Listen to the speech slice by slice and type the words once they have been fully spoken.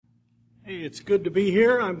Hey, it's good to be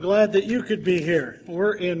here. I'm glad that you could be here.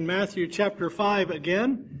 We're in Matthew chapter 5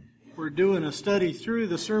 again. We're doing a study through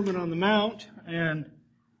the Sermon on the Mount, and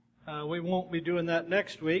we won't be doing that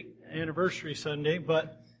next week, Anniversary Sunday,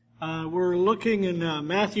 but we're looking in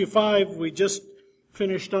Matthew 5. We just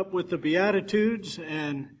finished up with the Beatitudes,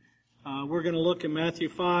 and we're going to look in Matthew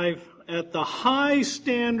 5 at the high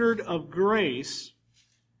standard of grace,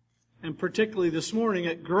 and particularly this morning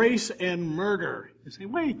at grace and murder. You say,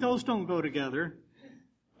 wait, those don't go together.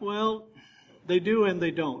 Well, they do and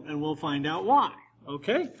they don't, and we'll find out why.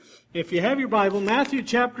 Okay? If you have your Bible, Matthew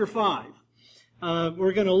chapter 5.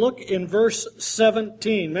 We're going to look in verse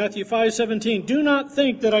 17. Matthew 5:17. Do not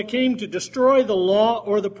think that I came to destroy the law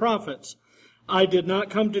or the prophets. I did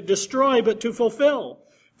not come to destroy, but to fulfill.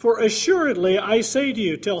 For assuredly I say to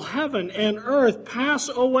you, till heaven and earth pass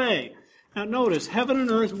away. Now notice, heaven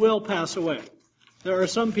and earth will pass away. There are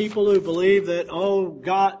some people who believe that, oh,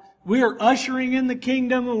 God, we're ushering in the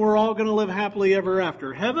kingdom and we're all going to live happily ever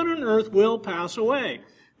after. Heaven and earth will pass away.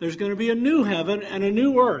 There's going to be a new heaven and a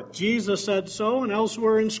new earth. Jesus said so, and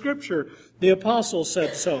elsewhere in Scripture, the apostles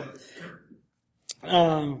said so.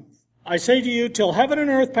 I say to you, till heaven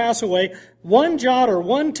and earth pass away, one jot or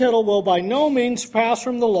one tittle will by no means pass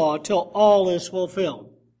from the law till all is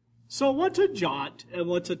fulfilled. So what's a jot and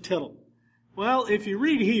what's a tittle? Well, if you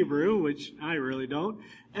read Hebrew, which I really don't,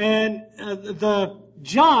 and the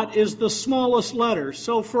jot is the smallest letter.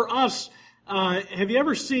 So for us, have you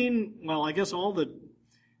ever seen, well, I guess on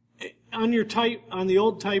the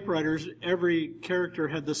old typewriters, every character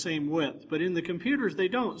had the same width, but in the computers they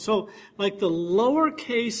don't. So like the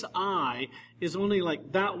lowercase I is only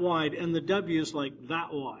like that wide, and the W is like that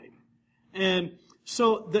wide. And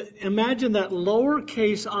so imagine that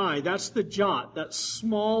lowercase I, that's the jot, that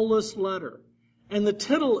smallest letter. And the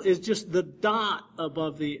tittle is just the dot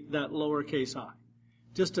above that lowercase I.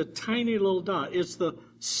 Just a tiny little dot. It's the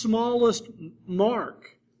smallest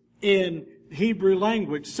mark in Hebrew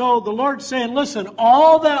language. So the Lord's saying, listen,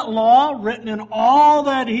 all that law written in all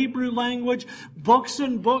that Hebrew language, books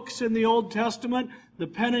and books in the Old Testament, the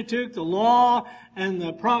Pentateuch, the law, and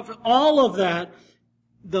the prophet, all of that,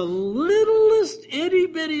 the littlest,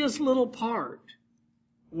 itty-bittiest little part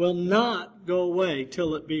will not go away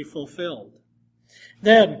till it be fulfilled.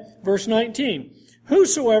 Then, verse 19,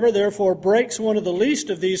 whosoever therefore breaks one of the least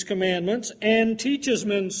of these commandments and teaches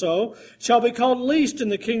men so shall be called least in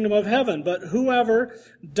the kingdom of heaven. But whoever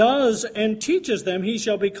does and teaches them, he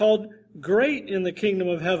shall be called great in the kingdom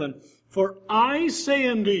of heaven. For I say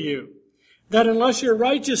unto you, that unless your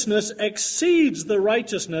righteousness exceeds the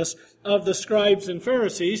righteousness of the scribes and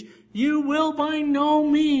Pharisees, you will by no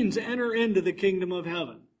means enter into the kingdom of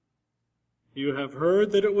heaven. You have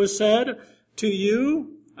heard that it was said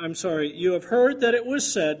you have heard that it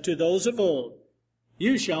was said to those of old,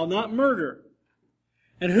 you shall not murder.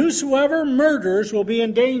 And whosoever murders will be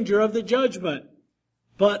in danger of the judgment.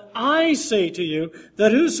 But I say to you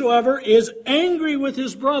that whosoever is angry with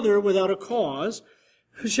his brother without a cause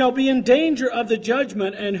shall be in danger of the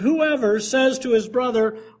judgment, and whoever says to his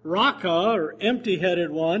brother, Raka, or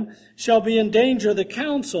empty-headed one, shall be in danger of the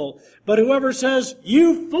council. But whoever says,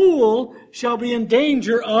 you fool, shall be in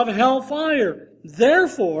danger of hellfire.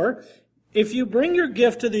 Therefore, if you bring your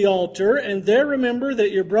gift to the altar, and there remember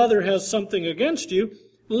that your brother has something against you,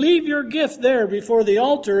 leave your gift there before the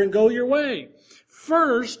altar and go your way.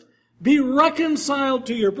 First, be reconciled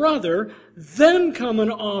to your brother, then come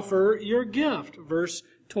and offer your gift. Verse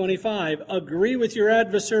 25, agree with your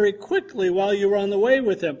adversary quickly while you are on the way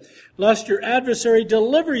with him, lest your adversary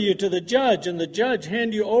deliver you to the judge, and the judge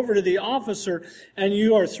hand you over to the officer, and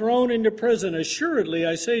you are thrown into prison. Assuredly,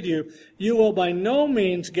 I say to you, you will by no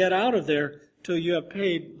means get out of there till you have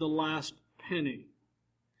paid the last penny.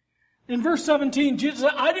 In verse 17, Jesus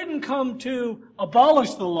said, I didn't come to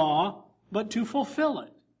abolish the law, but to fulfill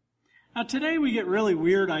it. Now today we get really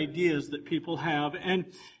weird ideas that people have, and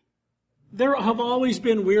there have always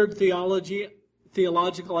been weird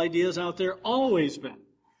theological ideas out there, always been.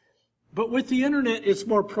 But with the internet, it's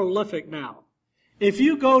more prolific now. If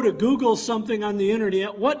you go to Google something on the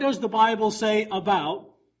internet, what does the Bible say about?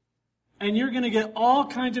 And you're going to get all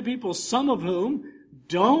kinds of people, some of whom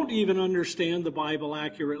don't even understand the Bible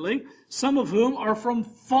accurately, some of whom are from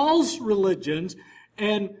false religions,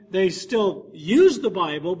 and they still use the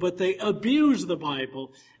Bible, but they abuse the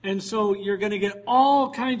Bible. And so you're going to get all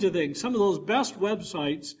kinds of things. Some of those best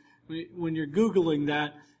websites, when you're Googling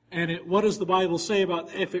that, and what does the Bible say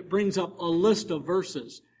about if it brings up a list of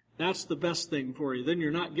verses? That's the best thing for you. Then you're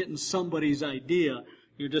not getting somebody's idea.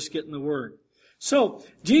 You're just getting the Word. So,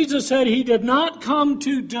 Jesus said he did not come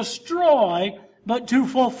to destroy, but to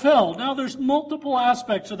fulfill. Now there's multiple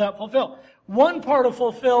aspects of that fulfill. One part of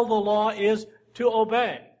fulfill the law is to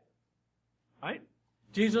obey. Right?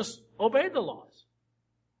 Jesus obeyed the laws.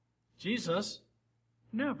 Jesus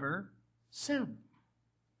never sinned.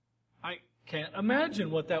 I can't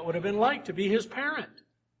imagine what that would have been like to be his parent.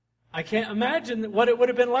 I can't imagine what it would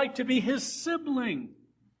have been like to be his sibling.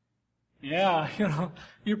 Yeah,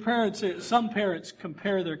 your parents, some parents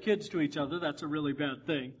compare their kids to each other. That's a really bad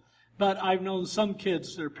thing. But I've known some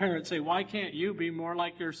kids, their parents say, why can't you be more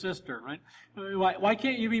like your sister, right? Why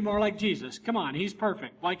can't you be more like Jesus? Come on, he's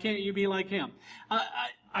perfect. Why can't you be like him?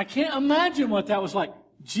 I can't imagine what that was like.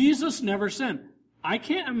 Jesus never sinned. I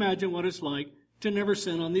can't imagine what it's like to never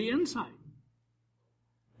sin on the inside.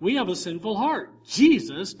 We have a sinful heart.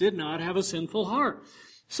 Jesus did not have a sinful heart.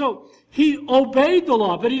 So he obeyed the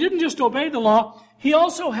law, but he didn't just obey the law. He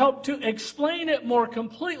also helped to explain it more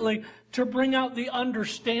completely, to bring out the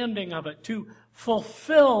understanding of it, to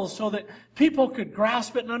fulfill so that people could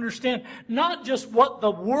grasp it and understand not just what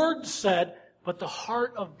the words said, but the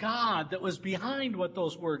heart of God that was behind what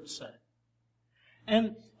those words said.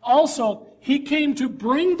 And also, he came to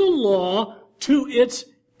bring the law to its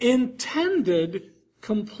intended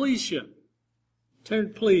completion.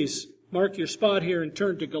 Turn, please, mark your spot here and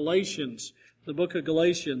turn to Galatians, the book of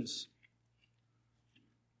Galatians.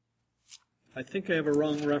 I think I have a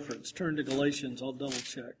wrong reference. Turn to Galatians. I'll double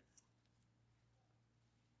check.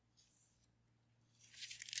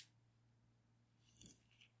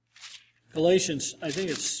 Galatians, I think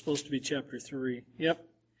it's supposed to be chapter 3. Yep.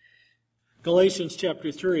 Galatians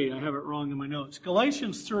chapter 3. I have it wrong in my notes.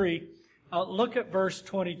 Galatians 3, look at verse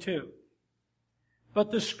 22.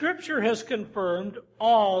 But the Scripture has confirmed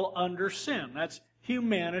all under sin. That's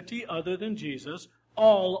humanity other than Jesus,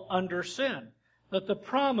 all under sin. That the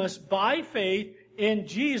promise by faith in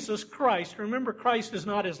Jesus Christ, remember Christ is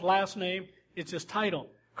not his last name, it's his title.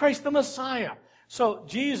 Christ the Messiah. So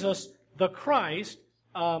Jesus, the Christ,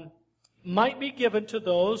 might be given to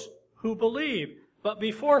those who believe. But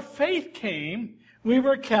before faith came, we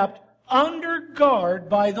were kept under guard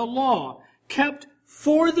by the law, kept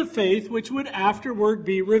for the faith which would afterward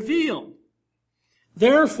be revealed.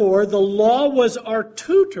 Therefore, the law was our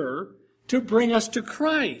tutor to bring us to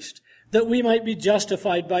Christ, that we might be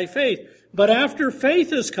justified by faith. But after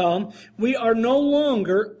faith has come, we are no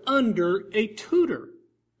longer under a tutor.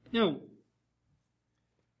 Now,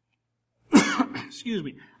 excuse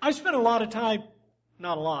me, I spent a lot of time,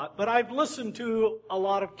 not a lot, but I've listened to a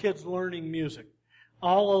lot of kids learning music.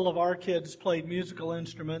 All of our kids played musical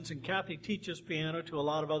instruments, and Kathy teaches piano to a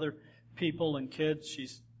lot of other people and kids.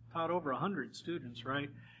 She's taught over 100 students, right?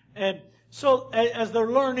 And so as they're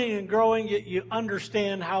learning and growing, you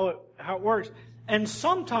understand how it works. And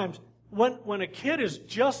sometimes when a kid is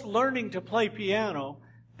just learning to play piano,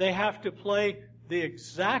 they have to play the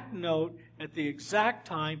exact note at the exact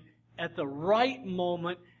time, at the right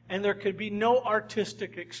moment, and there could be no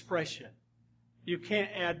artistic expression. You can't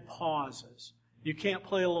add pauses. You can't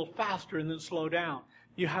play a little faster and then slow down.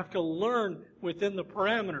 You have to learn within the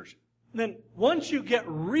parameters. Then once you get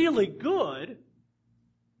really good,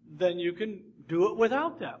 then you can do it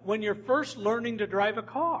without that. When you're first learning to drive a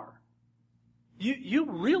car, you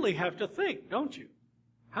really have to think, don't you?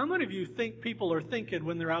 How many of you think people are thinking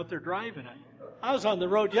when they're out there driving it? I was on the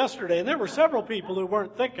road yesterday, and there were several people who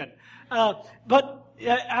weren't thinking.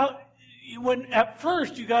 When at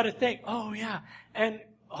first you got to think, oh yeah, and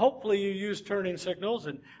hopefully you use turning signals,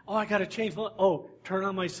 and I got to change the turn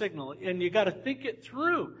on my signal, and you got to think it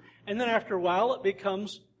through. And then after a while, it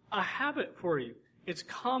becomes a habit for you. It's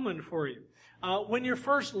common for you. When you're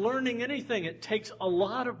first learning anything, it takes a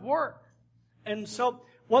lot of work. And so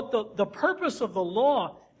what the purpose of the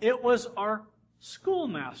law, it was our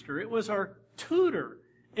schoolmaster. It was our tutor.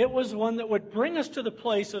 It was one that would bring us to the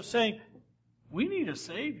place of saying, we need a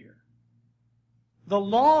Savior. The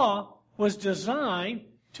law was designed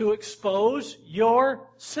to expose your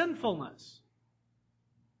sinfulness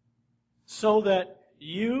so that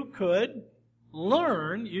you could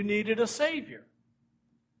learn you needed a Savior.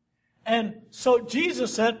 And so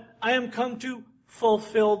Jesus said, I am come to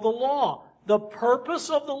fulfill the law. The purpose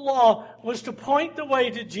of the law was to point the way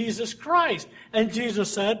to Jesus Christ. And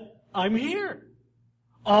Jesus said, I'm here.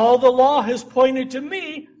 All the law has pointed to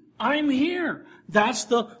me. I'm here. That's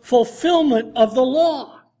the fulfillment of the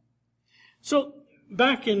law. So,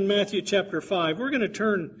 back in Matthew chapter 5, we're going to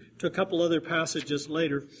turn to a couple other passages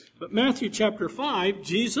later. But Matthew chapter 5,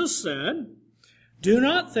 Jesus said, do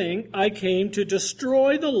not think I came to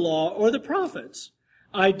destroy the law or the prophets.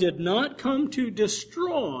 I did not come to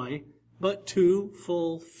destroy, but to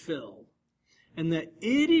fulfill. And the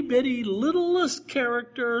itty-bitty littlest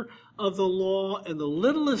character of the law and the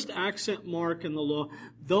littlest accent mark in the law,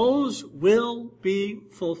 those will be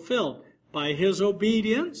fulfilled by his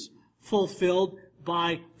obedience, fulfilled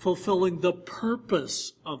by fulfilling the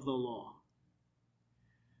purpose of the law.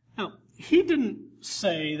 Now, he didn't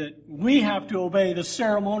say that we have to obey the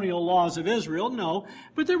ceremonial laws of Israel, no,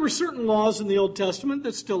 but there were certain laws in the Old Testament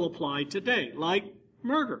that still apply today, like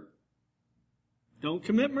murder. Don't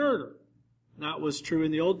commit murder. That was true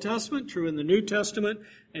in the Old Testament, true in the New Testament,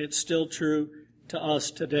 and it's still true to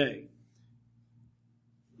us today.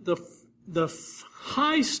 The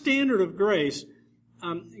high standard of grace,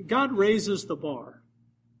 God raises the bar.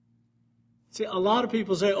 See, a lot of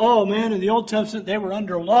people say, oh man, in the Old Testament they were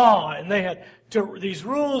under law and they had these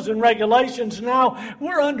rules and regulations. Now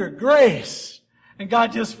we're under grace and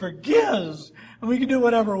God just forgives and we can do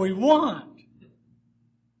whatever we want.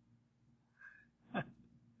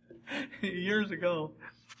 Years ago,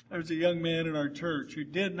 there was a young man in our church who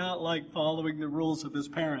did not like following the rules of his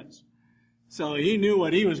parents. So he knew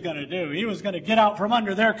what he was going to do. He was going to get out from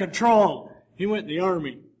under their control. He went in the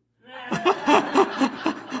army.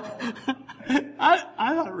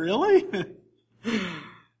 I thought, really?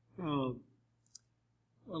 Oh.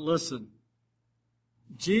 Well, listen.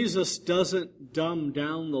 Jesus doesn't dumb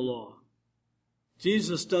down the law.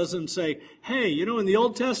 Jesus doesn't say, hey, you know, in the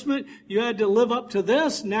Old Testament, you had to live up to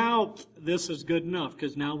this. Now, this is good enough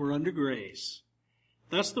because now we're under grace.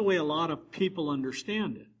 That's the way a lot of people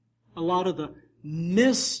understand it. A lot of the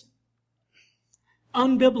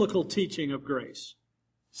unbiblical teaching of grace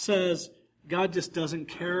says God just doesn't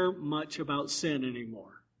care much about sin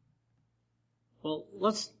anymore. Well,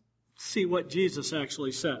 let's see what Jesus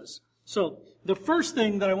actually says. So, the first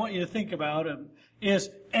thing that I want you to think about is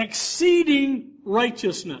exceeding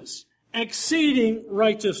righteousness. Exceeding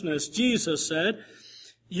righteousness. Jesus said,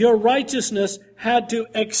 your righteousness had to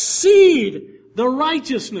exceed the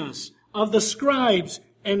righteousness of the scribes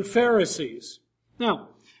and Pharisees. Now,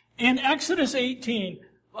 in Exodus 18,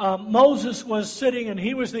 Moses was sitting and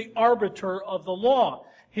he was the arbiter of the law.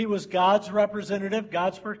 He was God's representative,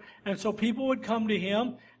 and so people would come to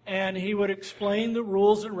him and he would explain the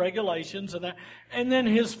rules and regulations and that. And then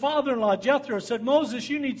his father-in-law, Jethro, said, Moses,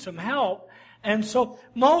 you need some help. And so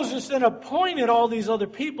Moses then appointed all these other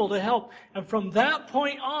people to help. And from that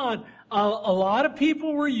point on, a lot of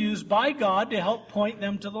people were used by God to help point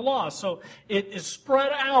them to the law. So it is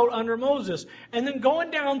spread out under Moses. And then going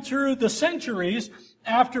down through the centuries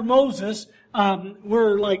after Moses,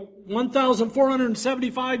 we're like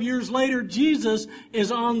 1,475 years later, Jesus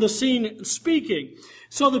is on the scene speaking.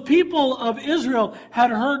 So the people of Israel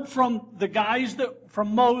had heard from the guys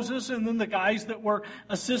from Moses, and then the guys that were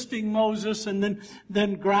assisting Moses, and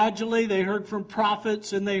then gradually they heard from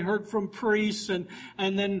prophets, and they heard from priests, and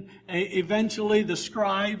then eventually the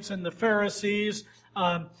scribes and the Pharisees.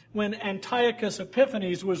 When Antiochus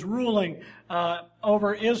Epiphanes was ruling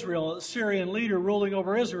over Israel, a Syrian leader ruling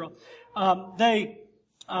over Israel,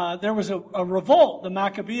 there was a revolt, the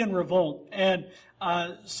Maccabean revolt, and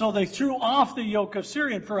so they threw off the yoke of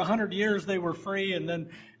Syria, and for 100 years they were free, and then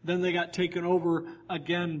they got taken over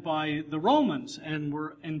again by the Romans and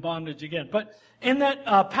were in bondage again. But in that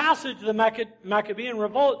passage, the Maccabean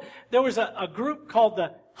revolt, there was a group called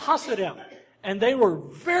the Hasidim, and they were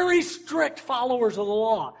very strict followers of the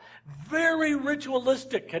law, very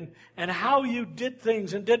ritualistic and how you did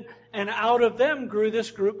things and out of them grew this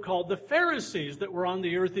group called the Pharisees that were on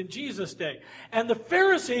the earth in Jesus' day. And the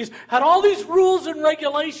Pharisees had all these rules and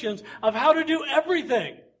regulations of how to do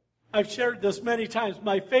everything. I've shared this many times.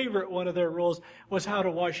 My favorite one of their rules was how to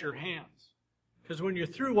wash your hands. Because when you're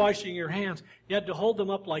through washing your hands, you had to hold them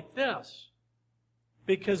up like this.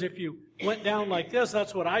 Because if you went down like this,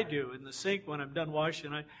 that's what I do in the sink when I'm done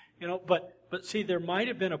washing. But see, there might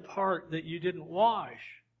have been a part that you didn't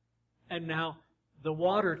wash. And now the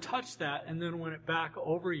water touched that and then went back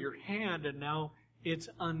over your hand and now it's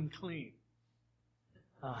unclean.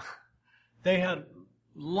 They had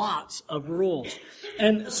lots of rules.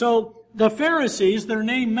 And so the Pharisees, their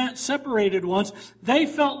name meant separated ones, they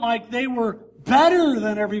felt like they were better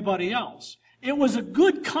than everybody else. It was a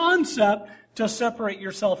good concept to separate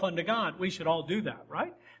yourself unto God. We should all do that,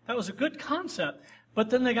 right? That was a good concept. But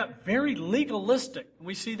then they got very legalistic.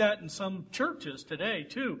 We see that in some churches today,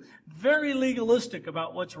 too. Very legalistic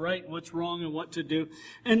about what's right, what's wrong, and what to do.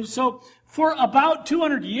 And so, for about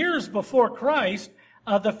 200 years before Christ,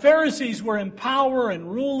 The Pharisees were in power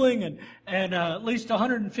and ruling, and at least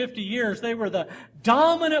 150 years, they were the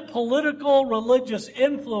dominant political, religious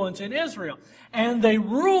influence in Israel. And they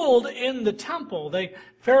ruled in the temple.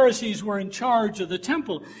 Pharisees were in charge of the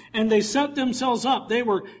temple, and they set themselves up. They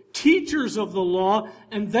were teachers of the law,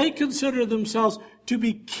 and they considered themselves to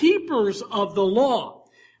be keepers of the law.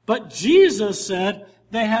 But Jesus said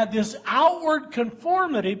they had this outward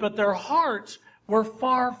conformity, but their hearts were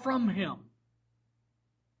far from Him.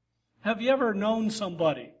 Have you ever known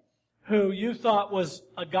somebody who you thought was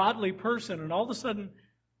a godly person, and all of a sudden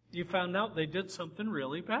you found out they did something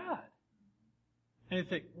really bad? And you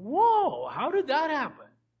think, whoa, how did that happen?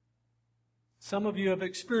 Some of you have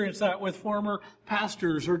experienced that with former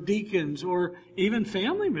pastors or deacons or even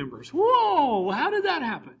family members. Whoa, how did that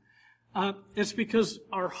happen? It's because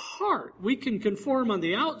our heart, we can conform on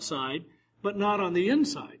the outside, but not on the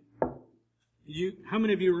inside. How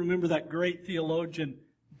many of you remember that great theologian,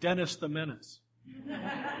 Dennis the Menace?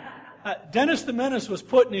 Dennis the Menace was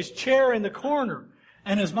put in his chair in the corner,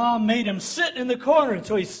 and his mom made him sit in the corner. And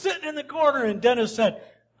so he's sitting in the corner, and Dennis said,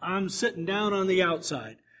 I'm sitting down on the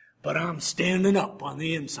outside, but I'm standing up on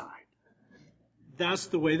the inside. That's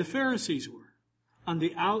the way the Pharisees were. On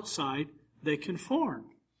the outside, they conformed.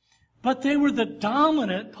 But they were the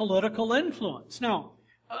dominant political influence. Now,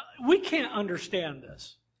 we can't understand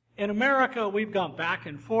this. In America, we've gone back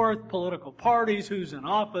and forth, political parties, who's in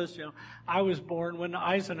office. I was born when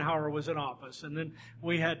Eisenhower was in office, and then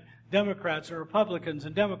we had Democrats and Republicans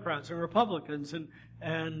and Democrats and Republicans,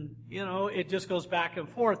 and it just goes back and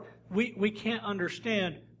forth. We can't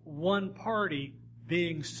understand one party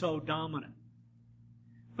being so dominant.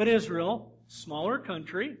 But Israel, smaller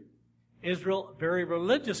country, Israel, very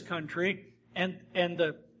religious country, and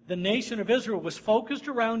the nation of Israel was focused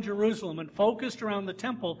around Jerusalem and focused around the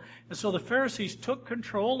temple. And so the Pharisees took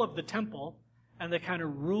control of the temple, and they kind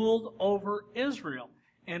of ruled over Israel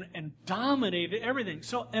and dominated everything.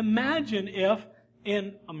 So imagine if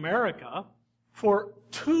in America, for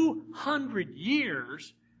 200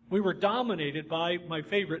 years, we were dominated by my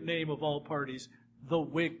favorite name of all parties, the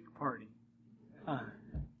Whig Party.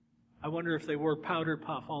 I wonder if they wore powder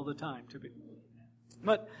puff all the time to be.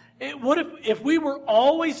 But what if we were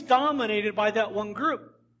always dominated by that one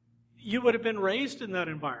group? You would have been raised in that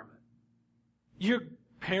environment. Your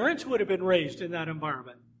parents would have been raised in that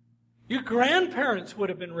environment. Your grandparents would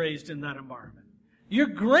have been raised in that environment. Your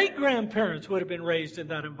great-grandparents would have been raised in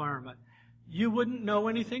that environment. You wouldn't know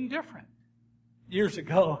anything different. Years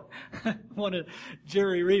ago, one of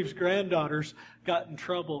Jerry Reeves' granddaughters got in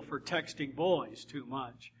trouble for texting boys too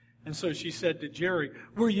much. And so she said to Jerry,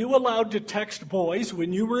 were you allowed to text boys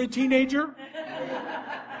when you were a teenager?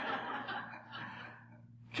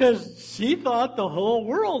 Because she thought the whole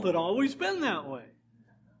world had always been that way.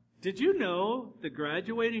 Did you know the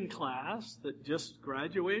graduating class that just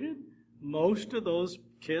graduated, most of those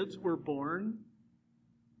kids were born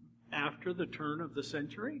after the turn of the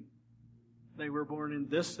century? They were born in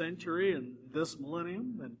this century and this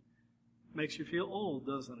millennium. And makes you feel old,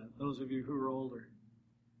 doesn't it? Those of you who are older.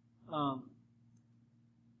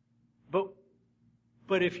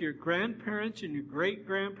 But if your grandparents and your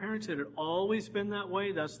great-grandparents, it had always been that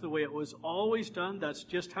way, that's the way it was always done, that's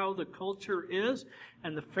just how the culture is,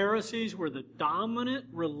 and the Pharisees were the dominant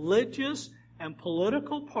religious and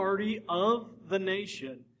political party of the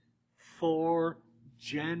nation for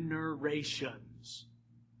generations.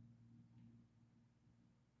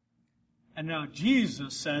 And now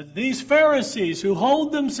Jesus says, these Pharisees who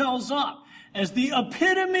hold themselves up as the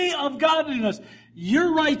epitome of godliness,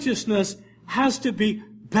 your righteousness has to be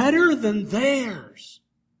better than theirs.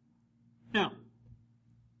 Now,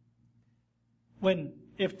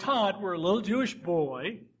 if Todd were a little Jewish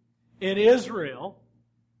boy in Israel,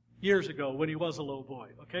 years ago when he was a little boy,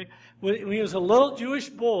 okay? When he was a little Jewish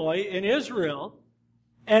boy in Israel,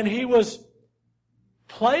 and he was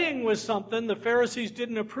playing with something the Pharisees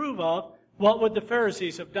didn't approve of, what would the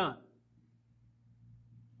Pharisees have done?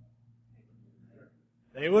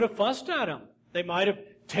 They would have fussed at him. They might have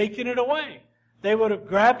taken it away. They would have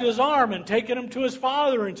grabbed his arm and taken him to his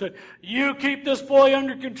father and said, you keep this boy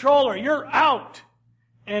under control or you're out.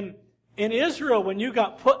 And in Israel, when you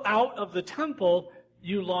got put out of the temple,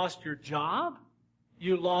 you lost your job.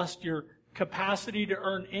 You lost your capacity to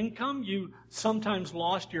earn income. You sometimes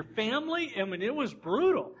lost your family. I mean, it was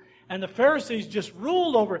brutal. And the Pharisees just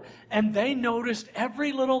ruled over it. And they noticed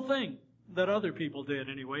every little thing that other people did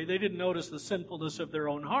anyway. They didn't notice the sinfulness of their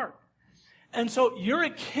own heart. And so you're a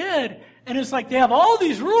kid, and it's like they have all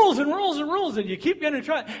these rules and rules and rules, and you keep getting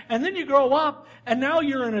tried. And then you grow up, and now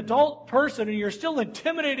you're an adult person, and you're still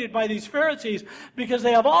intimidated by these Pharisees because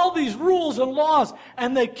they have all these rules and laws,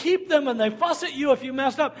 and they keep them, and they fuss at you if you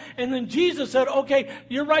messed up. And then Jesus said, okay,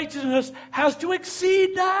 your righteousness has to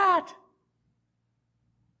exceed that.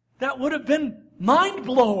 That would have been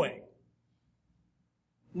mind-blowing.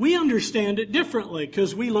 We understand it differently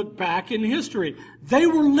because we look back in history. They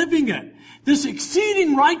were living it. This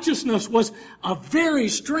exceeding righteousness was a very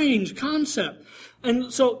strange concept.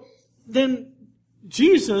 And so then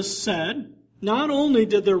Jesus said, not only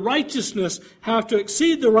did their righteousness have to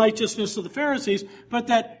exceed the righteousness of the Pharisees, but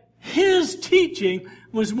that His teaching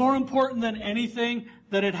was more important than anything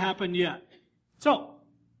that had happened yet. So,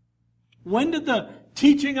 when did the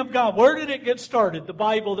teaching of God, where did it get started? The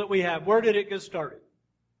Bible that we have, where did it get started?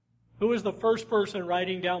 Who was the first person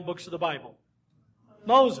writing down books of the Bible?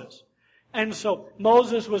 Moses. And so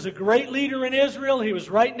Moses was a great leader in Israel. He was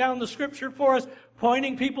writing down the Scripture for us,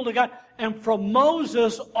 pointing people to God. And from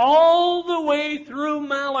Moses all the way through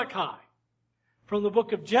Malachi, from the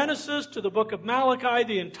book of Genesis to the book of Malachi,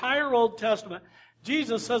 the entire Old Testament,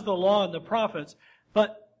 Jesus says the law and the prophets,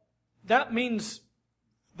 but that means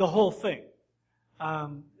the whole thing.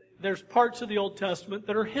 There's parts of the Old Testament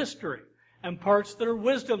that are history, and parts that are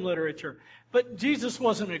wisdom literature. But Jesus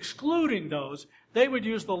wasn't excluding those. They would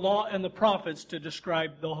use the law and the prophets to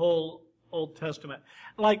describe the whole Old Testament.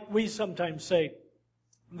 Like we sometimes say,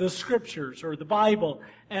 the Scriptures or the Bible,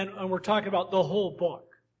 and we're talking about the whole book.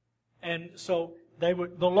 And so the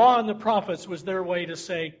law and the prophets was their way to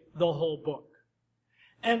say the whole book.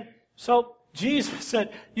 And so Jesus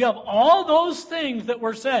said, you have all those things that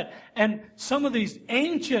were said. And some of these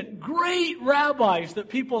ancient, great rabbis that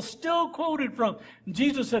people still quoted from.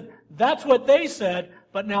 Jesus said, that's what they said,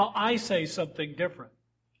 but now I say something different.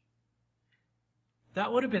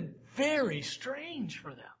 That would have been very strange for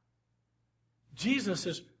them. Jesus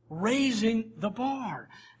is raising the bar.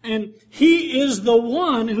 And He is the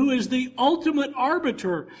one who is the ultimate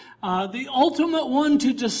arbiter, the ultimate one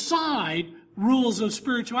to decide rules of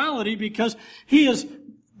spirituality, because He is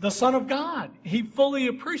the Son of God. He fully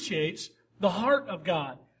appreciates the heart of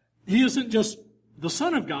God. He isn't just the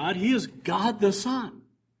Son of God, He is God the Son.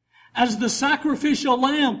 As the sacrificial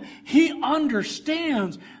lamb, He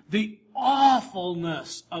understands the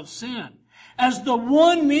awfulness of sin. As the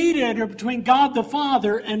one mediator between God the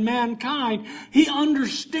Father and mankind, He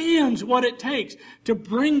understands what it takes to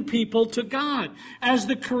bring people to God. As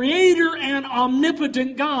the creator and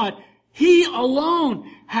omnipotent God, He alone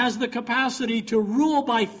has the capacity to rule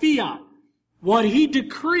by fiat. What He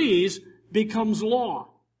decrees becomes law.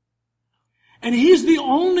 And He's the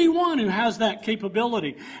only one who has that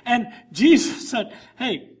capability. And Jesus said,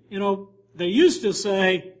 hey, they used to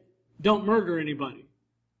say, don't murder anybody.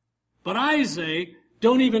 But I say,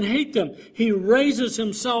 don't even hate them. He raises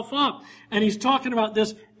Himself up. And He's talking about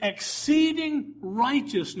this exceeding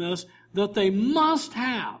righteousness that they must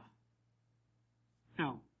have.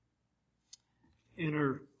 Now, in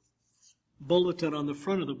our bulletin, on the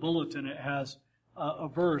front of the bulletin, it has a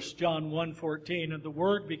verse, John 1:14, and the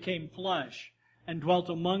Word became flesh and dwelt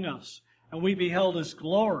among us, and we beheld His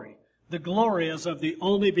glory. The glory as of the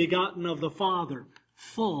only begotten of the Father,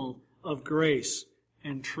 full of grace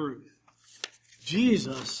and truth.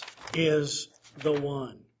 Jesus is the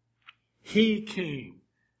one. He came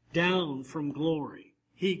down from glory.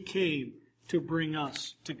 He came to bring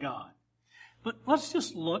us to God. But let's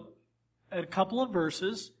just look at a couple of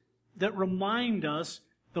verses that remind us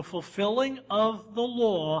the fulfilling of the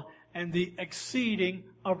law and the exceeding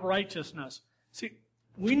of righteousness. See,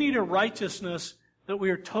 we need a righteousness that we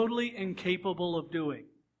are totally incapable of doing.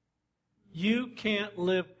 You can't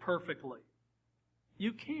live perfectly.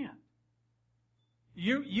 You can't.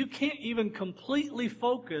 You can't even completely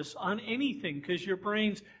focus on anything because your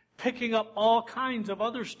brain's picking up all kinds of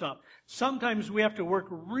other stuff. Sometimes we have to work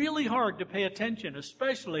really hard to pay attention,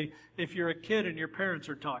 especially if you're a kid and your parents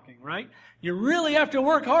are talking, right? You really have to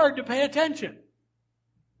work hard to pay attention.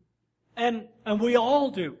 And we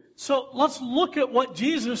all do. So let's look at what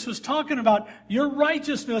Jesus is talking about. Your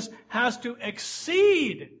righteousness has to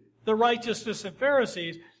exceed the righteousness of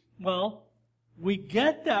Pharisees. Well, we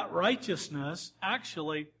get that righteousness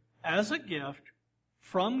actually as a gift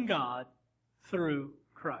from God through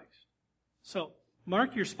Christ. So,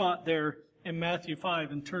 mark your spot there in Matthew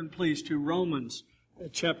 5 and turn please to Romans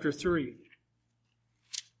chapter 3.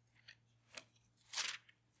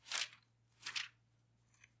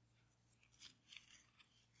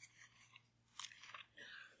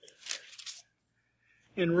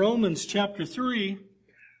 In Romans chapter 3,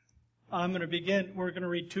 we're going to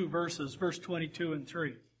read 2 verses, verse 22 and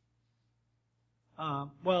 3.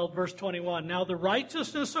 Verse 21. Now the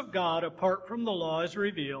righteousness of God apart from the law is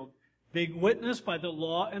revealed, being witnessed by the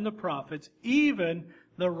law and the prophets, even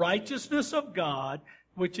the righteousness of God,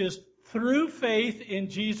 which is through faith in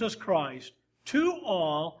Jesus Christ, to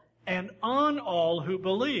all and on all who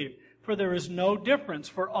believe. For there is no difference,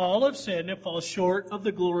 for all have sinned and fall short of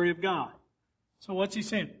the glory of God. So what's he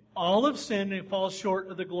saying? All have sinned and fall short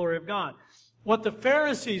of the glory of God. What the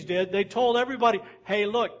Pharisees did, they told everybody, hey,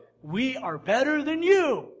 look, we are better than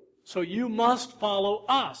you, so you must follow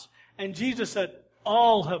us. And Jesus said,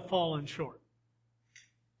 all have fallen short.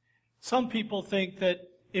 Some people think that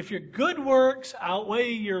if your good works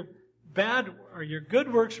outweigh your bad, or your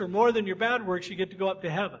good works are more than your bad works, you get to go up to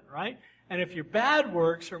heaven, right? And if your bad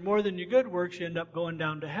works are more than your good works, you end up going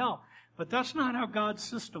down to hell. But that's not how God's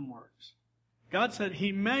system works. God said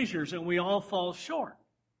He measures and we all fall short.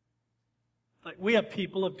 Like we have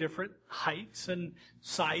people of different heights and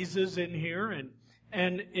sizes in here,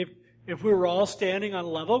 and if we were all standing on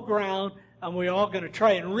level ground and we're all going to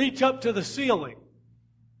try and reach up to the ceiling,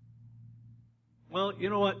 well, you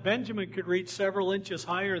know what? Benjamin could reach several inches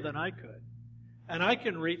higher than I could, and I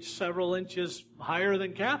can reach several inches higher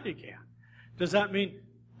than Kathy can. Does that mean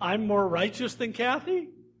I'm more righteous than Kathy?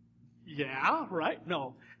 Yeah, right?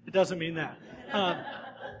 No, it doesn't mean that.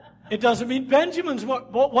 It doesn't mean Benjamin's more.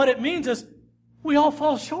 What it means is we all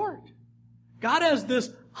fall short. God has this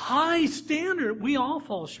high standard. We all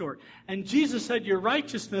fall short. And Jesus said your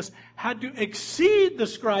righteousness had to exceed the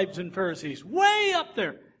scribes and Pharisees, way up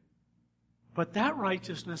there. But that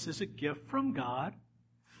righteousness is a gift from God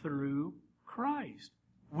through Christ.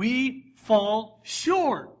 We fall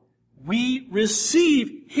short. We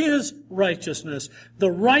receive His righteousness, the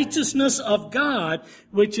righteousness of God,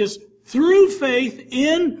 which is through faith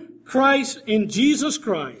in Christ, in Jesus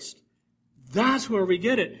Christ. That's where we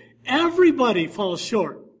get it. Everybody falls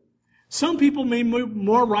short. Some people may be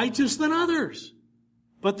more righteous than others,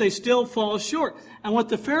 but they still fall short. And what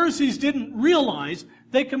the Pharisees didn't realize,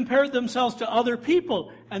 they compared themselves to other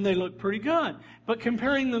people, and they looked pretty good. But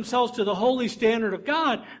comparing themselves to the holy standard of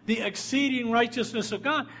God, the exceeding righteousness of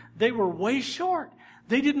God, they were way short.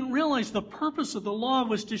 They didn't realize the purpose of the law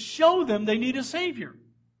was to show them they need a Savior.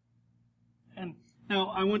 And now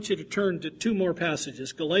I want you to turn to 2 more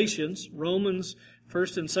passages. Galatians, Romans,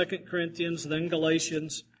 1st and 2nd Corinthians, then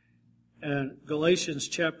Galatians, and Galatians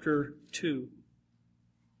chapter 2.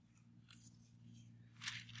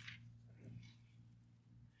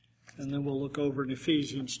 And then we'll look over in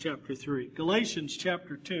Ephesians chapter 3. Galatians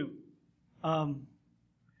chapter 2,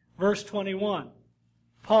 verse 21.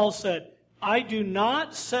 Paul said, I do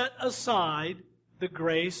not set aside the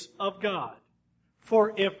grace of God.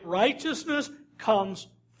 For if righteousness comes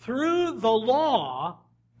through the law,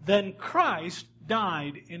 then Christ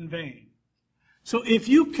died in vain. So if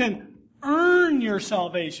you can earn your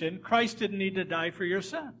salvation, Christ didn't need to die for your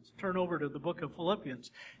sins. Turn over to the book of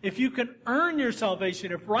Philippians. If you can earn your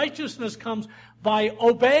salvation, if righteousness comes by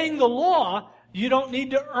obeying the law, you don't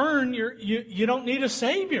need to earn you don't need a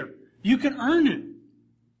Savior. You can earn it.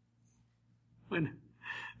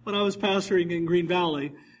 When I was pastoring in Green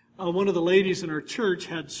Valley, one of the ladies in our church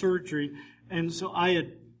had surgery, and so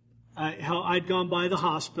I'd gone by the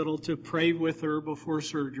hospital to pray with her before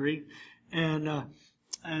surgery, and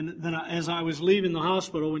then as I was leaving the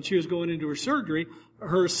hospital, when she was going into her surgery,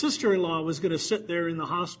 her sister-in-law was going to sit there in the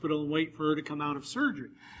hospital and wait for her to come out of surgery.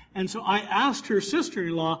 And so I asked her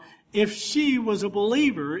sister-in-law if she was a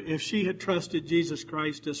believer, if she had trusted Jesus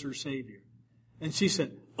Christ as her Savior. And she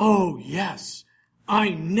said, oh, yes, I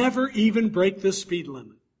never even break the speed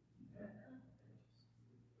limit.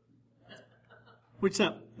 Which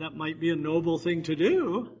that might be a noble thing to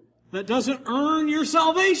do. That doesn't earn your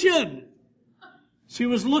salvation. She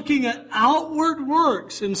was looking at outward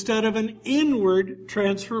works instead of an inward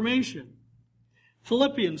transformation.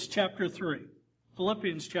 Philippians chapter 3.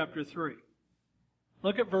 Philippians chapter 3.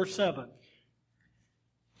 Look at verse 7.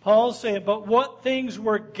 Paul's saying, but what things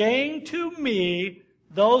were gain to me,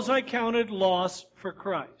 those I counted loss for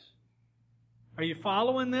Christ. Are you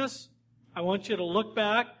following this? I want you to look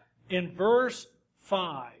back in verse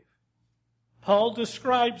 5. Paul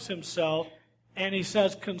describes himself, and he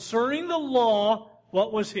says, concerning the law,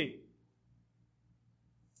 what was he?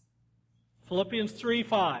 Philippians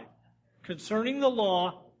 3:5. Concerning the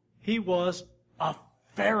law, he was a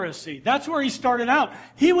Pharisee. That's where he started out.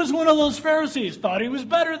 He was one of those Pharisees, thought he was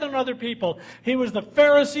better than other people. He was the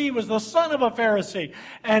Pharisee, he was the son of a Pharisee.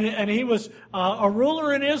 And he was a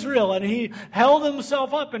ruler in Israel, and he held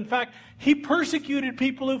himself up. In fact, he persecuted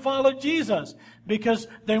people who followed Jesus because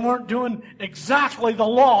they weren't doing exactly the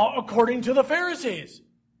law according to the Pharisees.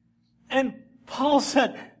 And Paul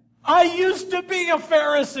said, I used to be a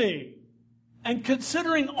Pharisee. And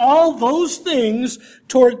considering all those things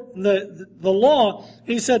toward the law,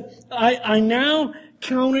 he said, I now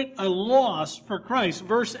count it a loss for Christ.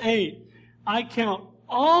 Verse 8, I count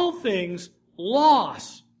all things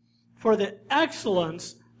loss for the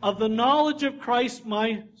excellence of the knowledge of Christ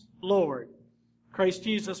my Lord, Christ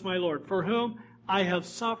Jesus my Lord, for whom I have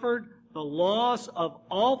suffered the loss of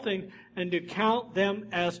all things, and to count them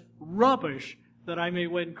as rubbish that I may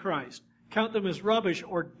win Christ. Count them as rubbish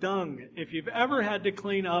or dung. If you've ever had to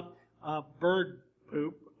clean up bird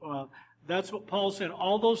poop, that's what Paul said.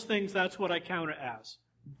 All those things, that's what I count it as.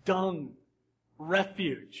 Dung,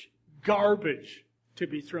 refuge, garbage to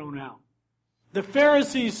be thrown out. The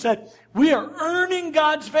Pharisees said, we are earning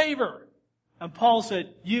God's favor. And Paul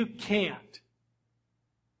said, you can't.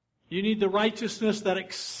 You need the righteousness that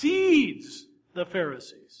exceeds the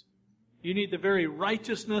Pharisees. You need the very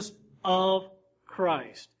righteousness of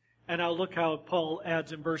Christ. And now look how Paul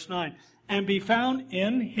adds in verse 9. And be found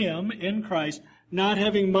in Him, in Christ, not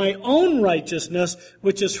having my own righteousness,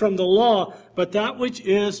 which is from the law, but that which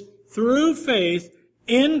is through faith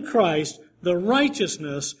in Christ, the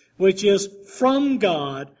righteousness which is from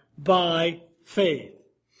God by faith.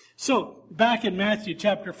 So, back in Matthew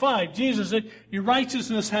chapter 5, Jesus said, your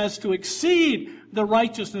righteousness has to exceed the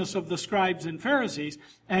righteousness of the scribes and Pharisees,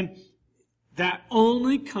 and that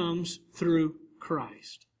only comes through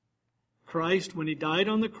Christ. Christ, when He died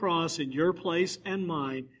on the cross in your place and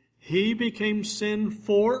mine, He became sin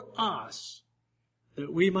for us,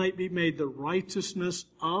 that we might be made the righteousness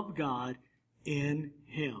of God in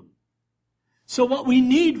Him. So what we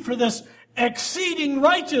need for this exceeding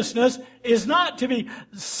righteousness is not to be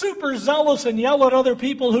super zealous and yell at other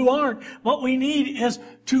people who aren't. What we need is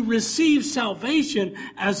to receive salvation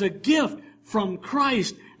as a gift from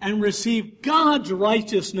Christ and receive God's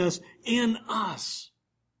righteousness in us.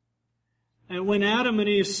 And when Adam and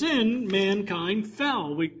Eve sinned, mankind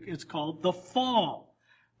fell. It's called the fall.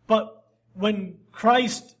 But when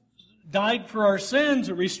Christ died for our sins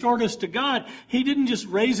and restored us to God, He didn't just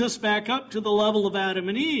raise us back up to the level of Adam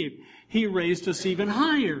and Eve. He raised us even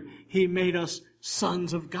higher. He made us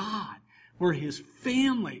sons of God. We're His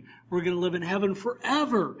family. We're going to live in heaven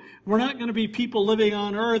forever. We're not going to be people living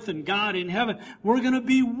on earth and God in heaven. We're going to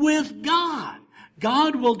be with God.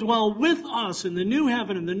 God will dwell with us in the new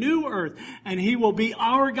heaven and the new earth, and He will be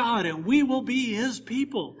our God, and we will be His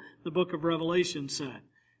people, the book of Revelation said.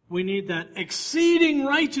 We need that exceeding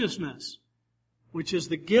righteousness, which is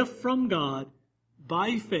the gift from God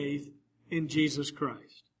by faith in Jesus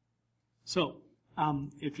Christ. So,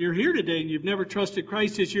 if you're here today and you've never trusted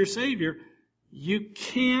Christ as your Savior, you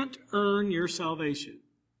can't earn your salvation.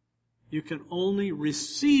 You can only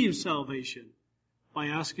receive salvation by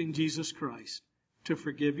asking Jesus Christ to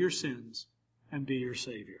forgive your sins and be your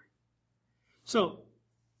Savior. So,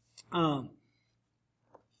 the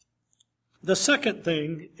second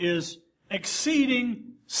thing is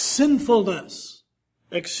exceeding sinfulness.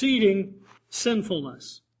 Exceeding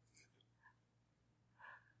sinfulness.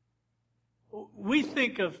 We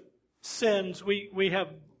think of sins, we have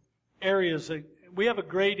areas, we have a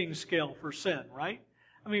grading scale for sin, right?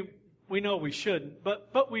 I mean, we know we shouldn't,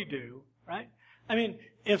 but we do, right? I mean,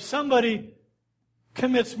 if somebody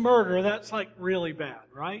commits murder, that's like really bad,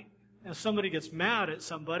 right? If somebody gets mad at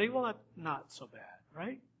somebody, well, that's not so bad,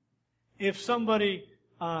 right? If somebody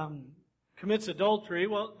commits adultery,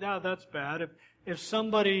 well, yeah, that's bad. If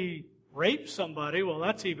somebody rapes somebody, well,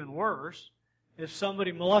 that's even worse. If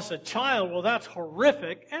somebody molests a child, well, that's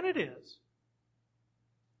horrific, and it is.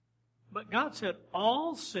 But God said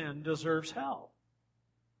all sin deserves hell.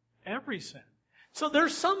 Every sin. So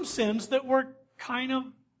there's some sins that we're kind of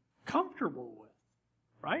comfortable with,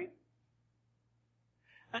 right?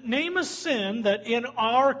 Name a sin that in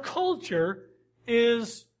our culture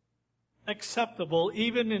is acceptable,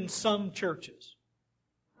 even in some churches.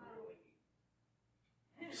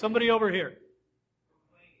 Somebody over here.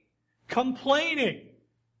 Complaining.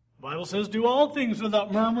 The Bible says, do all things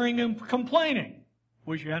without murmuring and complaining.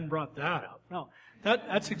 Wish you hadn't brought that up. No,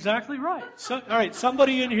 that's exactly right. So, all right,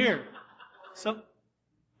 somebody in here.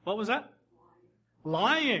 What was that?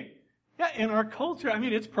 Lying. Yeah, in our culture, I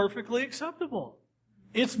mean, it's perfectly acceptable.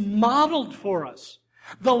 It's modeled for us.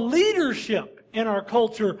 The leadership in our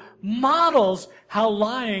culture models how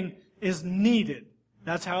lying is needed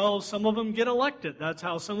That's how some of them get elected. That's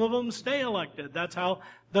how some of them stay elected. That's how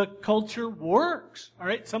the culture works. All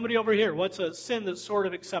right, somebody over here, what's a sin that's sort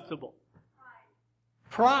of acceptable?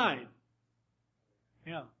 Pride.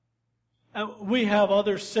 Yeah. We have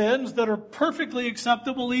other sins that are perfectly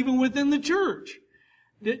acceptable even within the church.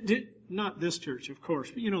 Not this church, of course,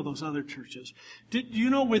 but you know those other churches. Do you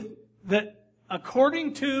know that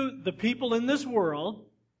according to the people in this world,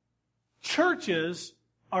 churches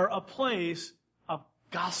are a place of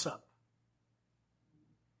gossip.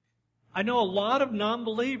 I know a lot of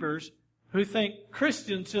non-believers who think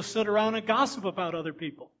Christians just sit around and gossip about other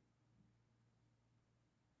people.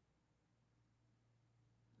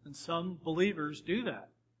 And some believers do that.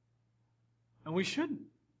 And we shouldn't.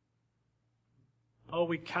 Oh,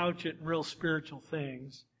 we couch it in real spiritual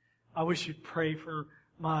things. I wish you'd pray for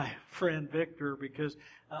my friend Victor because,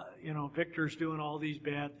 Victor's doing all these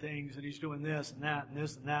bad things and he's doing this and that and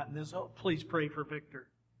this and that and this. Oh, please pray for Victor.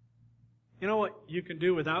 You know what you can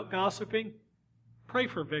do without gossiping? Pray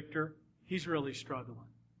for Victor. He's really struggling.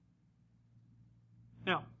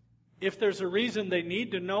 Now, if there's a reason they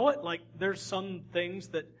need to know it, like there's some things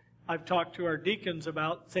that I've talked to our deacons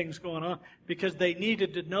about, things going on, because they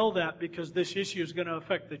needed to know that because this issue is going to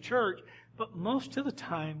affect the church. But most of the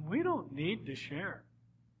time, we don't need to share.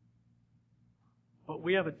 But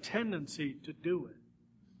we have a tendency to do it.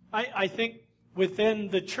 I think within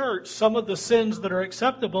the church, some of the sins that are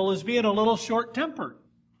acceptable is being a little short-tempered.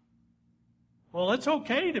 Well, it's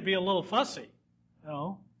okay to be a little fussy.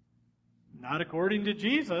 No. Not according to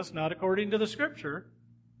Jesus, not according to the Scripture.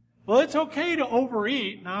 Well, it's okay to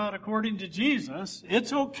overeat, not according to Jesus.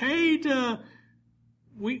 It's okay to...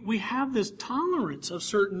 We have this tolerance of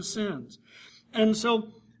certain sins. And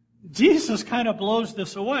so, Jesus kind of blows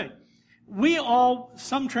this away.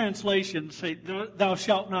 Some translations say, thou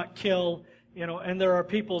shalt not kill, and there are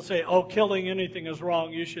people who say, oh, killing anything is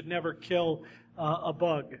wrong. You should never kill a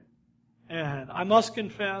bug. And I must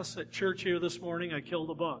confess, at church here this morning, I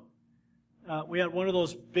killed a bug. We had one of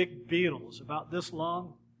those big beetles, about this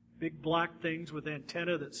long, big black things with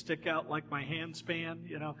antennae that stick out like my hand span,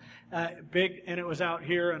 big, and it was out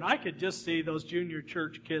here, and I could just see those junior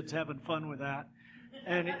church kids having fun with that.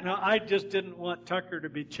 And I just didn't want Tucker to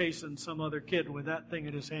be chasing some other kid with that thing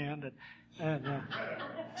in his hand.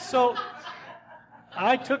 So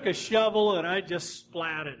I took a shovel and I just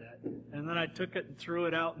splatted it. And then I took it and threw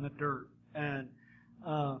it out in the dirt.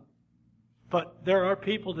 But there are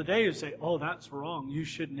people today who say, oh, that's wrong. You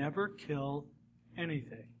should never kill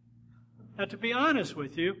anything. Now, to be honest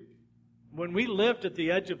with you, when we lived at the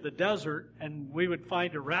edge of the desert and we would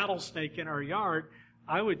find a rattlesnake in our yard,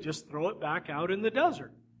 I would just throw it back out in the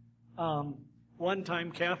desert. One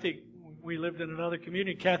time, Kathy, we lived in another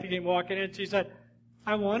community, Kathy came walking in and she said,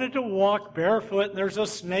 I wanted to walk barefoot and there's a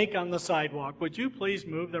snake on the sidewalk. Would you please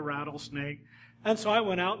move the rattlesnake? And so I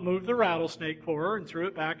went out and moved the rattlesnake for her and threw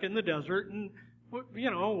it back in the desert. And,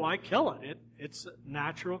 why kill it? It's a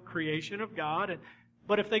natural creation of God.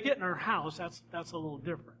 But if they get in our house, that's a little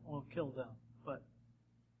different. We'll kill them.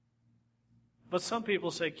 But some people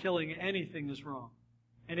say killing anything is wrong.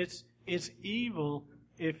 And it's evil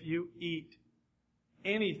if you eat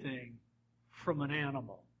anything from an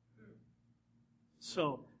animal.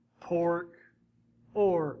 So, pork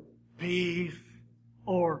or beef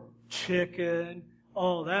or chicken,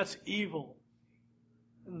 oh, that's evil.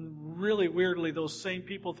 And really weirdly, those same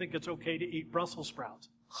people think it's okay to eat Brussels sprouts.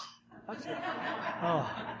 That's it. Oh.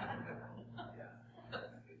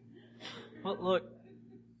 But look,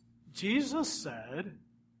 Jesus said,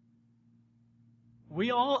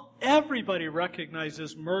 everybody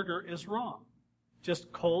recognizes murder is wrong.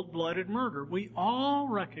 Just cold-blooded murder. We all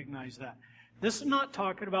recognize that. This is not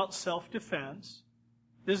talking about self-defense.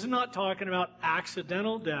 This is not talking about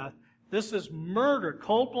accidental death. This is murder,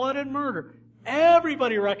 cold-blooded murder.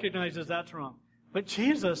 Everybody recognizes that's wrong. But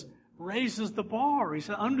Jesus raises the bar. He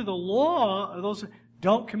said, under the law, those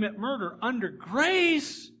don't commit murder. Under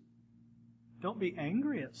grace, don't be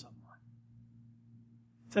angry at someone.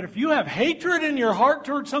 He said, if you have hatred in your heart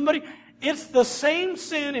toward somebody, it's the same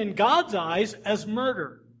sin in God's eyes as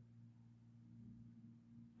murder.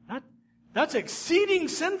 That's exceeding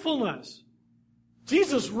sinfulness.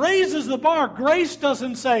 Jesus raises the bar. Grace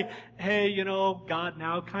doesn't say, hey, God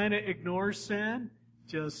now kind of ignores sin.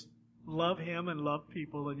 Just love Him and love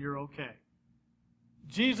people and you're okay.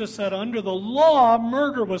 Jesus said under the law,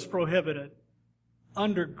 murder was prohibited.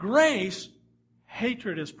 Under grace,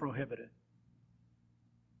 hatred is prohibited.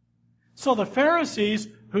 So the Pharisees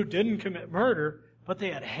who didn't commit murder, but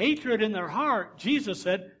they had hatred in their heart, Jesus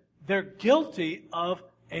said they're guilty of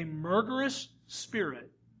a murderous spirit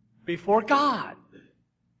before God.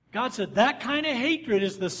 God said that kind of hatred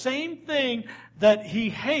is the same thing that He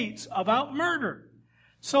hates about murder.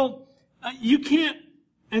 So you can't,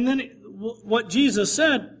 and then what Jesus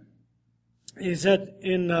said, He said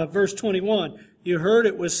in verse 21, you heard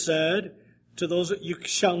it was said to those that you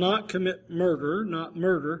shall not commit murder, not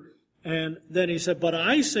murder. And then He said, but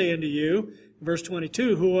I say unto you, verse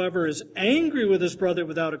 22, whoever is angry with his brother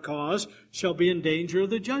without a cause shall be in danger of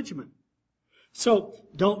the judgment. So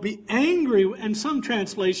don't be angry, and some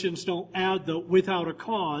translations don't add the without a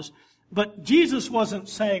cause, but Jesus wasn't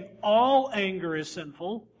saying all anger is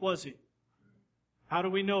sinful, was He? How do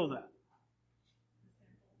we know that?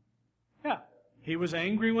 Yeah, He was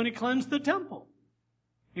angry when He cleansed the temple.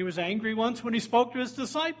 He was angry once when He spoke to His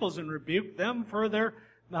disciples and rebuked them for their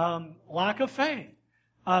lack of faith.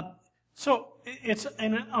 So it's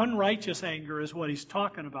an unrighteous anger is what He's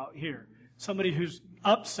talking about here. Somebody who's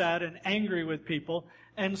upset and angry with people.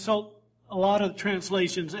 And so a lot of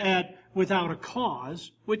translations add without a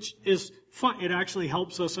cause, which is fun. It actually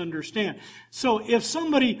helps us understand. So if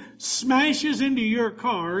somebody smashes into your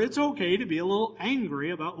car, it's okay to be a little angry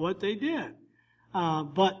about what they did.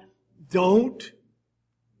 But don't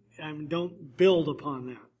build upon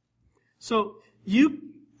that. So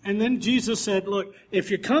and then Jesus said, look, if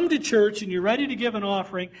you come to church and you're ready to give an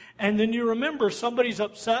offering, and then you remember somebody's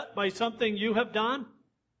upset by something you have done,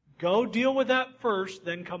 go deal with that first,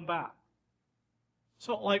 then come back.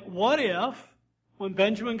 So, like, what if, when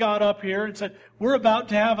Benjamin got up here and said, we're about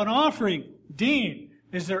to have an offering, Dean,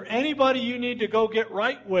 is there anybody you need to go get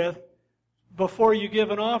right with before you give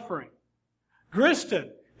an offering? Griston,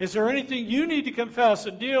 is there anything you need to confess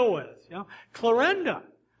and deal with? Clarenda,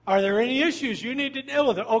 are there any issues you need to deal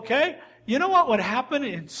with? Okay, you know what would happen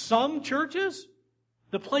in some churches?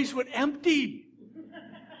 The place would empty.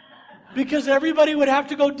 Because everybody would have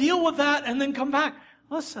to go deal with that and then come back.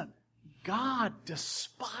 Listen, God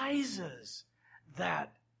despises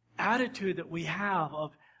that attitude that we have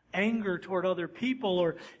of anger toward other people,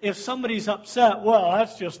 or if somebody's upset, well,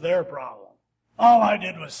 that's just their problem. All I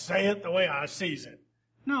did was say it the way I sees it.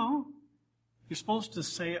 No. You're supposed to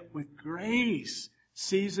say it with grace,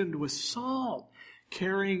 seasoned with salt,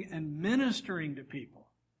 caring and ministering to people.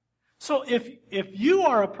 So if you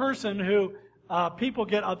are a person who people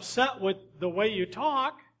get upset with the way you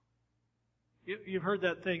talk, you've heard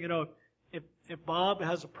that thing, if Bob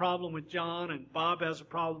has a problem with John and Bob has a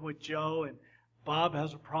problem with Joe and Bob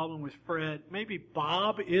has a problem with Fred, maybe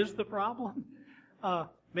Bob is the problem.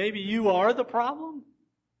 Maybe you are the problem.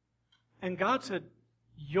 And God said,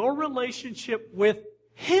 your relationship with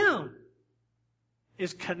Him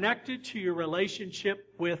is connected to your relationship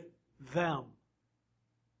with them.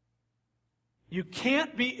 You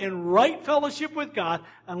can't be in right fellowship with God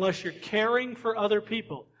unless you're caring for other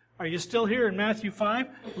people. Are you still here in Matthew 5?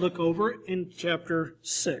 Look over in chapter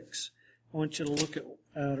 6. I want you to look at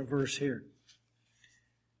a verse here.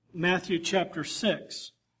 Matthew chapter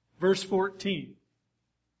 6, verse 14.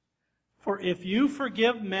 For if you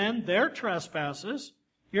forgive men their trespasses,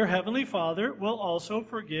 your heavenly Father will also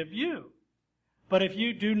forgive you. But if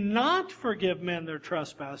you do not forgive men their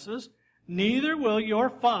trespasses, neither will your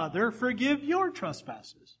Father forgive your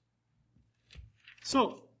trespasses.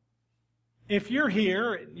 So, if you're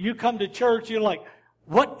here, and you come to church, you're like,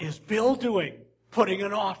 what is Bill doing putting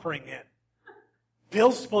an offering in?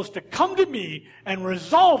 Bill's supposed to come to me and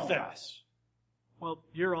resolve this. Well,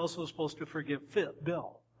 you're also supposed to forgive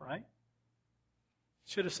Bill, right?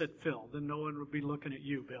 Should have said Phil, then no one would be looking at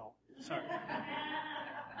you, Bill. Sorry.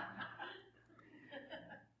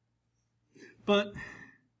 But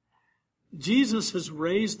Jesus has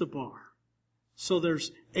raised the bar. So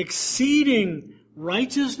there's exceeding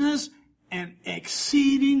righteousness and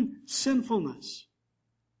exceeding sinfulness.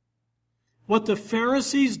 What the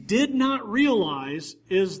Pharisees did not realize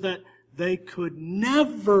is that they could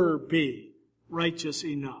never be righteous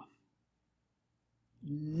enough.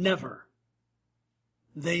 Never.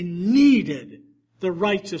 They needed the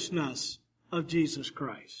righteousness of Jesus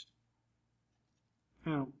Christ.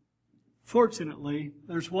 Now, fortunately,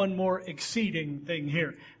 there's one more exceeding thing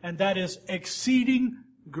here, and that is exceeding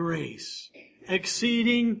grace.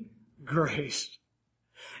 Exceeding grace.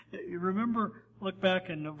 You remember, look back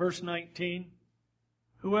in verse 19.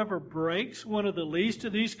 Whoever breaks one of the least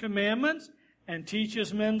of these commandments and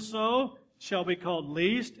teaches men so shall be called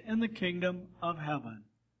least in the kingdom of heaven.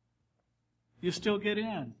 You still get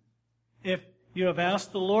in. If you have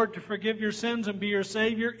asked the Lord to forgive your sins and be your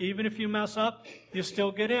Savior, even if you mess up, you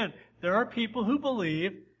still get in. There are people who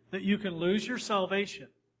believe that you can lose your salvation.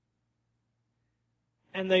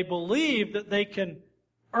 And they believe that they can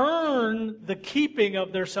earn the keeping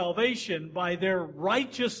of their salvation by their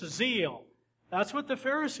righteous zeal That's what the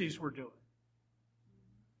Pharisees were doing.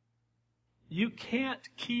 You can't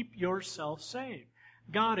keep yourself saved.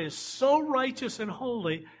 God is so righteous and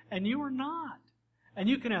holy, and you are not. And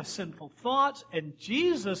you can have sinful thoughts, and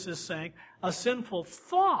Jesus is saying a sinful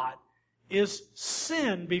thought is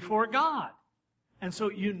sin before God. And so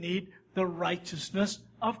you need the righteousness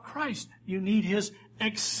of Christ. You need His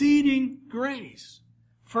exceeding grace.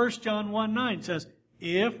 1 John 1:9 says,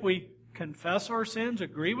 if we confess our sins,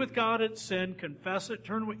 agree with God at sin, confess it,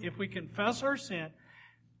 if we confess our sin,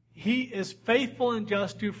 He is faithful and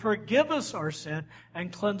just to forgive us our sin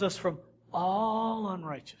and cleanse us from all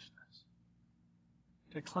unrighteousness.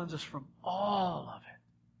 To cleanse us from all of it.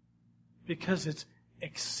 Because it's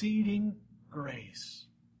exceeding grace.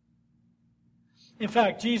 In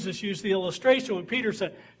fact, Jesus used the illustration when Peter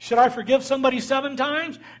said, should I forgive somebody 7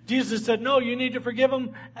 times? Jesus said, no, you need to forgive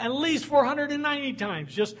them at least 490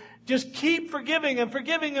 times. Just keep forgiving and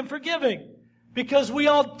forgiving and forgiving. Because we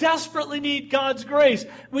all desperately need God's grace.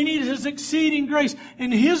 We need His exceeding grace.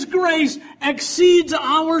 And His grace exceeds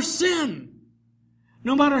our sin.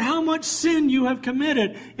 No matter how much sin you have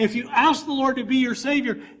committed, if you ask the Lord to be your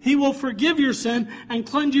Savior, He will forgive your sin and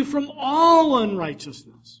cleanse you from all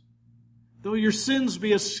unrighteousness. Though your sins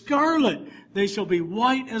be as scarlet, they shall be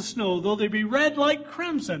white as snow. Though they be red like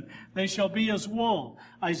crimson, they shall be as wool.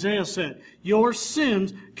 Isaiah said, your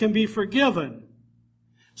sins can be forgiven.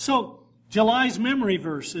 So, July's memory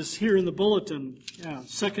verse is here in the bulletin.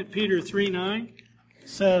 2 Peter 3:9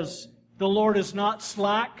 says, the Lord is not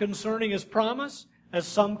slack concerning His promise, as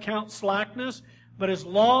some count slackness, but is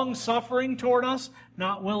long-suffering toward us,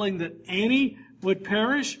 not willing that any would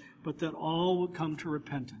perish, but that all would come to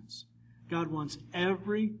repentance. God wants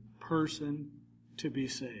every person to be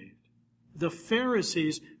saved. The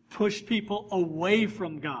Pharisees pushed people away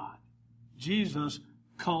from God. Jesus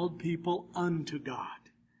called people unto God.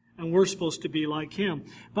 And we're supposed to be like Him.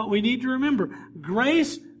 But we need to remember,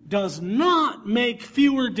 grace does not make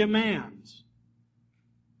fewer demands.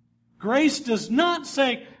 Grace does not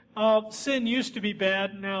say, sin used to be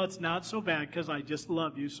bad, now it's not so bad because I just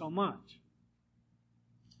love you so much.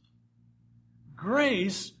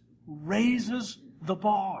 Grace raises the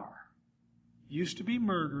bar. Used to be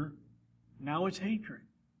murder, now it's hatred.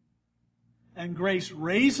 And grace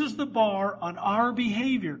raises the bar on our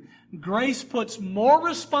behavior. Grace puts more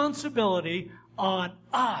responsibility on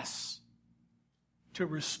us to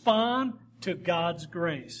respond to God's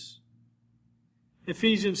grace.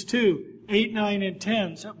 Ephesians 2:8, 9, and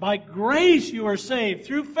 10 says, by grace you are saved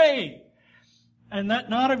through faith, and that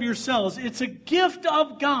not of yourselves. It's a gift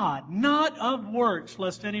of God, not of works,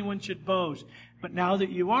 lest anyone should boast. But now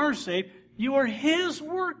that you are saved, you are His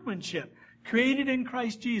workmanship, created in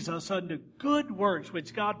Christ Jesus unto good works,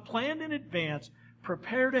 which God planned in advance,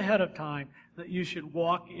 prepared ahead of time, that you should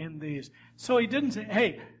walk in these. So He didn't say,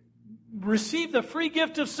 hey, receive the free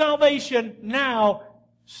gift of salvation, now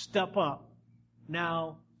step up.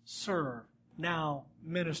 Now serve. Now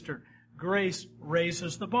minister. Grace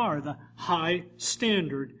raises the bar, the high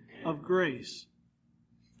standard of grace.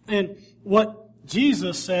 And what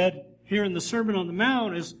Jesus said here in the Sermon on the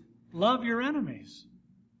Mount is, love your enemies.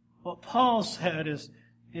 What Paul said is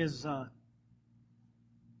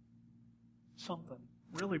something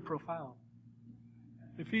really profound.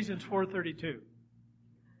 Ephesians 4:32.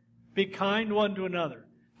 Be kind one to another,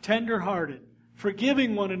 tender-hearted,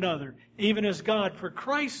 forgiving one another, even as God, for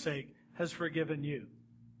Christ's sake, has forgiven you.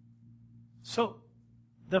 So,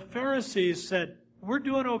 the Pharisees said, we're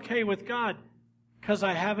doing okay with God because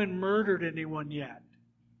I haven't murdered anyone yet.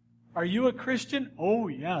 Are you a Christian? Oh,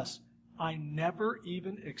 yes. I never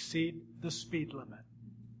even exceed the speed limit.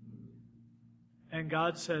 And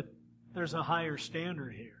God said, there's a higher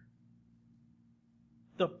standard here.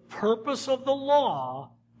 The purpose of the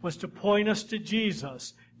law was to point us to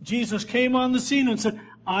Jesus. Jesus came on the scene and said,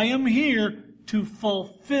 I am here to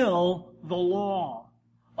fulfill the law.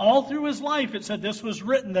 All through His life it said this was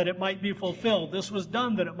written that it might be fulfilled. This was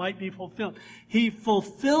done that it might be fulfilled. He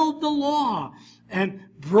fulfilled the law and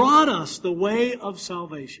brought us the way of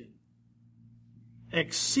salvation.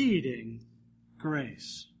 Exceeding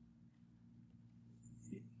grace.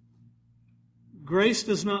 Grace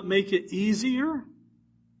does not make it easier.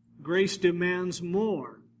 Grace demands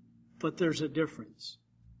more. But there's a difference.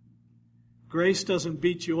 Grace doesn't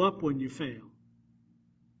beat you up when you fail.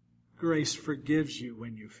 Grace forgives you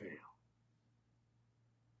when you fail.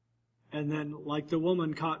 And then, like the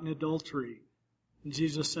woman caught in adultery,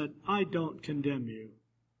 Jesus said, I don't condemn you.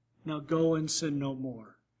 Now go and sin no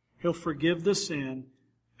more. He'll forgive the sin,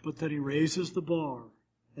 but then He raises the bar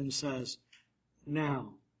and says,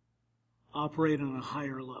 now, operate on a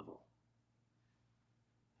higher level.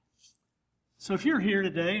 So if you're here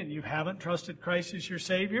today and you haven't trusted Christ as your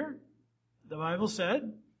Savior, the Bible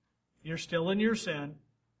said you're still in your sin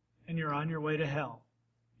and you're on your way to hell.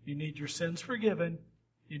 You need your sins forgiven.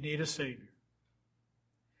 You need a Savior.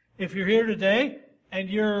 If you're here today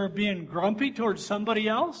and you're being grumpy towards somebody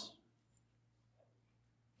else,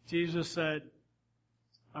 Jesus said,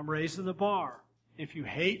 I'm raising the bar. If you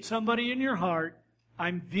hate somebody in your heart,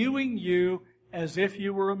 I'm viewing you as if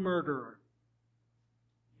you were a murderer.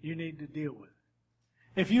 You need to deal with it.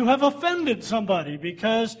 If you have offended somebody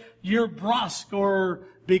because you're brusque or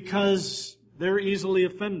because they're easily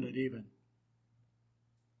offended even,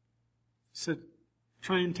 so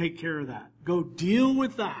try and take care of that. Go deal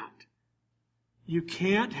with that. You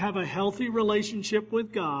can't have a healthy relationship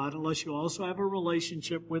with God unless you also have a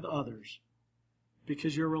relationship with others.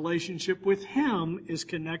 Because your relationship with Him is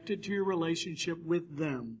connected to your relationship with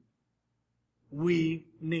them. We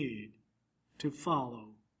need to follow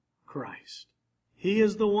Christ. He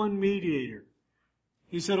is the one mediator.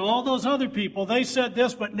 He said, all those other people, they said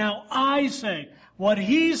this, but now I say. What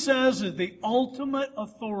He says is the ultimate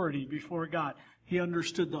authority before God. He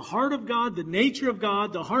understood the heart of God, the nature of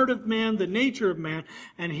God, the heart of man, the nature of man,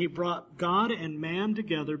 and He brought God and man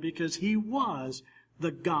together because He was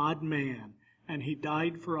the God-man. And He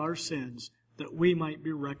died for our sins that we might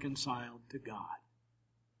be reconciled to God.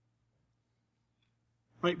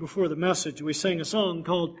 Right before the message, we sang a song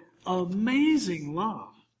called Amazing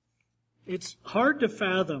Love. It's hard to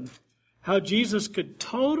fathom how Jesus could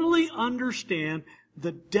totally understand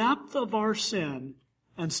the depth of our sin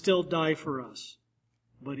and still die for us.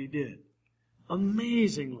 But He did.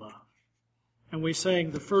 Amazing love. And we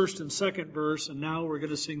sang the first and second verse, and now we're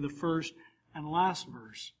going to sing the first and last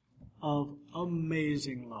verse of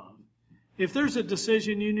amazing love. If there's a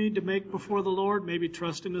decision you need to make before the Lord, maybe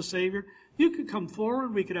trust Him as Savior, you could come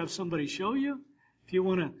forward. We could have somebody show you. If you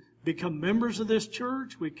want to become members of this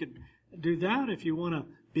church, we could do that. If you want to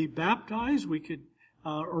be baptized, we could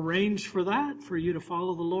arrange for that, for you to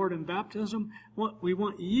follow the Lord in baptism. We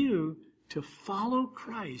want you to follow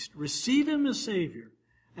Christ, receive Him as Savior,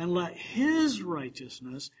 and let His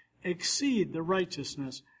righteousness exceed the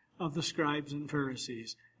righteousness of the scribes and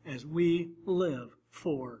Pharisees as we live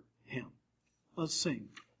for Him. Let's sing.